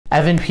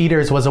Evan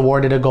Peters was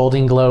awarded a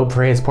Golden Globe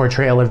for his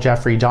portrayal of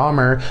Jeffrey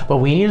Dahmer, but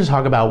we need to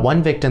talk about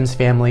one victim's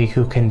family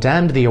who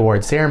condemned the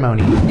award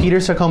ceremony.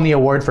 Peters took home the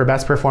award for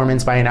Best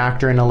Performance by an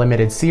Actor in a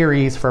Limited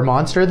Series for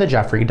Monster: The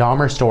Jeffrey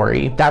Dahmer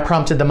Story. That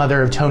prompted the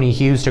mother of Tony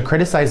Hughes to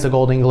criticize the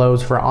Golden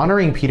Globes for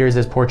honoring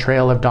Peters'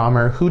 portrayal of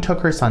Dahmer, who took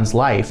her son's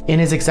life. In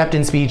his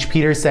acceptance speech,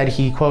 Peters said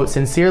he, quote,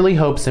 sincerely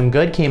hopes some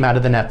good came out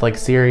of the Netflix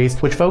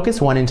series, which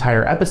focused one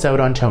entire episode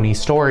on Tony's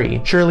story.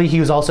 Shirley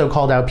Hughes also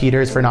called out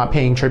Peters for not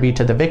paying tribute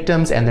to the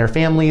victims and their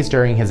families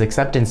during his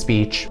acceptance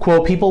speech.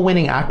 Quote, people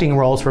winning acting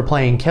roles for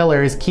playing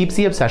killers keeps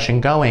the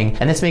obsession going,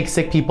 and this makes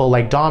sick people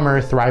like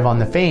Dahmer thrive on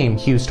the fame,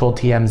 Hughes told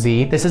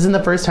TMZ. This isn't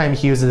the first time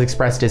Hughes has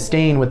expressed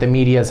disdain with the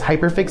media's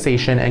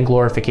hyperfixation and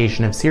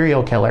glorification of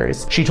serial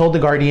killers. She told The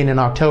Guardian in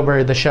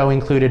October the show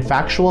included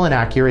factual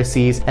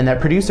inaccuracies and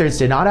that producers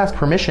did not ask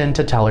permission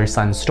to tell her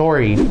son's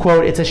story.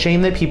 Quote, it's a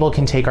shame that people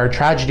can take our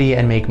tragedy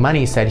and make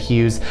money, said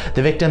Hughes.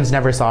 The victims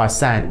never saw a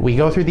cent. We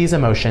go through these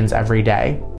emotions every day.